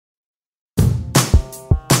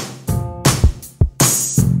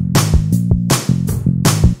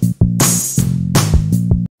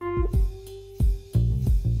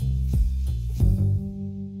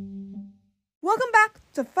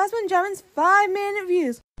to Fasman Jammin's 5-minute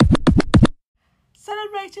reviews.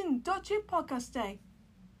 Celebrating Dutchy Podcast Day.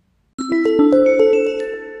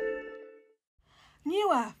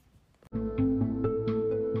 New Earth.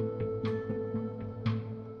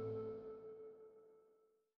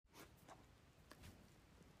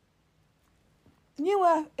 New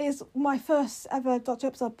Earth is my first ever Doctor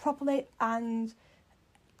episode properly, and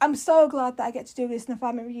I'm so glad that I get to do this in a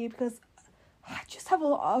 5-minute review because I just have a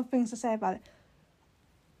lot of things to say about it.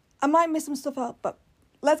 I might miss some stuff out, but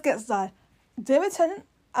let's get started. David Tennant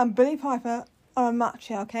and Billy Piper are a match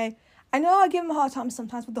here, okay? I know I give them a hard time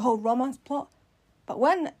sometimes with the whole romance plot, but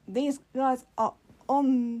when these guys are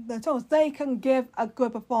on their toes, they can give a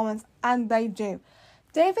good performance, and they do.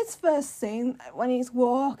 David's first scene, when he's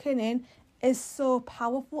walking in, is so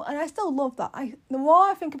powerful, and I still love that. The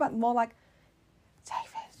more I think about it, the more like,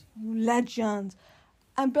 David, you legend.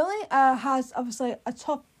 And Billy has obviously a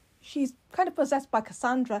tough, she's kind of possessed by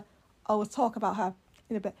Cassandra. I will talk about her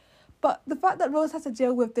in a bit. But the fact that Rose has to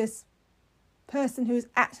deal with this person who's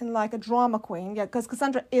acting like a drama queen, yeah, because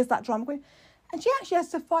Cassandra is that drama queen, and she actually has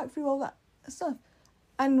to fight through all that stuff.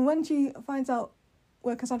 And when she finds out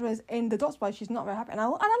where Cassandra is in the dot spot, she's not very happy, and I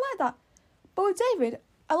like that. But with David,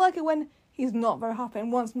 I like it when he's not very happy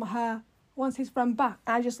and wants his friend back,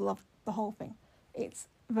 and I just love the whole thing. It's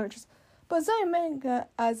virtuous. But Zoe Menga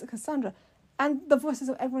as Cassandra, and the voices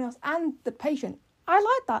of everyone else, and the patient, I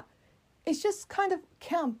like that. It's just kind of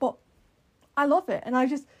camp, but I love it, and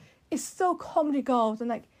it's so comedy gold, and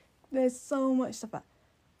like there's so much stuff.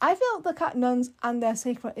 I feel the cat nuns and their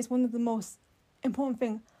secret is one of the most important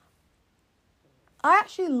things. I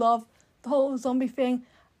actually love the whole zombie thing,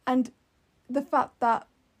 and the fact that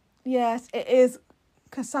yes, it is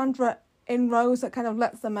Cassandra in Rose that kind of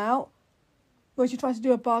lets them out, where she tries to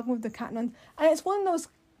do a bargain with the cat nuns, and it's one of those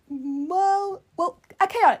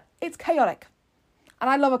it's chaotic. And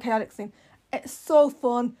I love a chaotic scene. It's so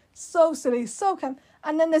fun, so silly, so camp.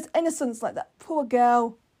 And then there's innocence, like that poor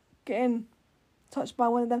girl getting touched by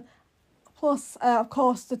one of them. Plus, of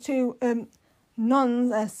course, the two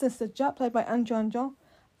nuns, Sister Jack, played by Andrew and John.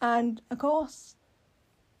 And, of course,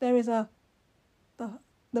 there is the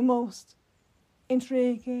most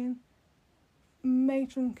intriguing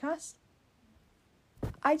matron cast.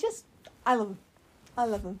 I love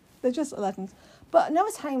them. They're just legends. But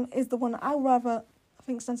Noah's Haim is the one I rather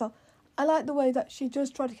think stands out. I like the way that she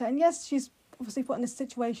just tried to care. And yes, she's obviously put in this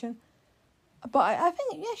situation. But I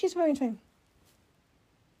think, yeah, she's very intriguing.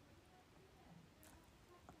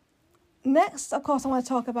 Next, of course, I want to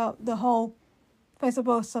talk about the whole Face of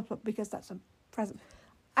Both subplot because that's a present.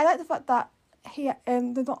 I like the fact that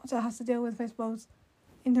the Doctor has to deal with Face of Both's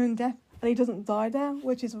enduring death, and he doesn't die there,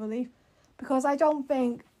 which is a relief. Because I don't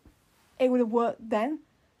think it would have worked then.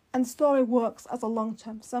 And the story works as a long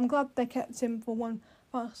term. So I'm glad they kept him for one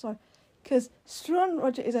part story. Because Struan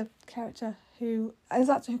Roger is a character who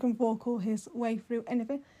can vocal his way through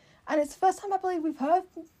anything. And it's the first time I believe we've heard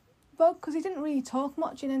Vogue, because he didn't really talk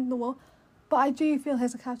much in End of the World. But I do feel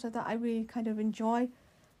he's a character that I really kind of enjoy.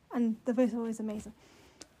 And the visual is amazing.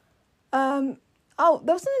 There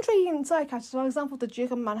was some intriguing side characters. For example, the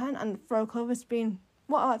Duke of Manhattan and Fro Clovis being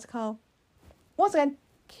what I like to call, once again,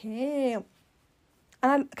 camp.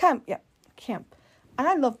 Camp. And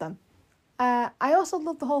I love them. I also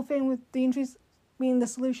love the whole thing with the injuries being the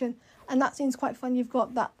solution, and that scene's quite fun. You've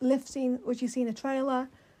got that lift scene, which you see in the trailer,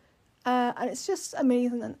 and it's just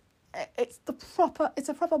amazing. And it's a proper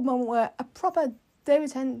moment where a proper David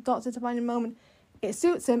Tennant Doctor defining moment. It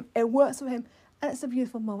suits him, it works for him, and it's a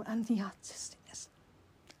beautiful moment, and the artisticness.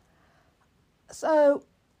 So,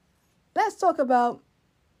 let's talk about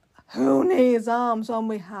who needs arms when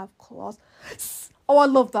we have claws. Oh, I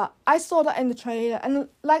love that. I saw that in the trailer, and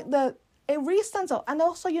like it really stands out. And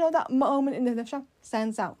also, that moment in the lift shaft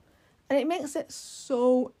stands out, and it makes it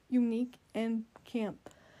so unique and camp.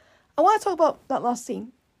 I want to talk about that last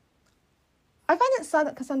scene. I find it sad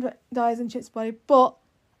that Cassandra dies in Chip's body, but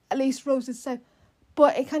at least Rose is safe.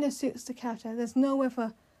 But it kind of suits the character. There's nowhere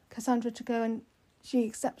for Cassandra to go, and she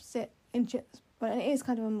accepts it in Chip's body, and it is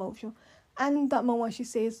kind of emotional. And that moment where she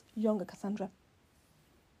sees younger Cassandra.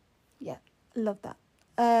 Yeah, love that.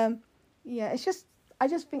 I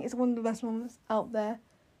just think it's one of the best moments out there.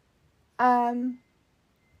 I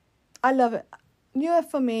love it. New Earth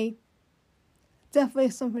for me, definitely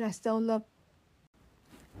something I still love.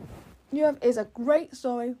 New Earth is a great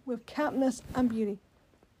story with campness and beauty.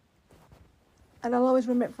 And I'll always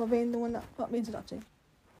remember it for being the one that got me into that too.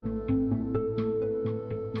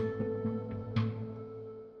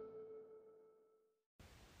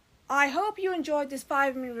 I hope you enjoyed this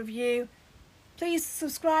 5-minute review. Please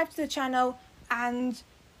subscribe to the channel, and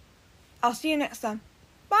I'll see you next time.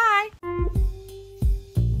 Bye.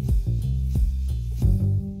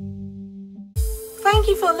 Thank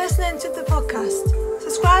you for listening to the podcast.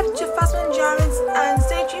 Subscribe to Phasma Endurance and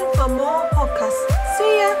stay tuned for more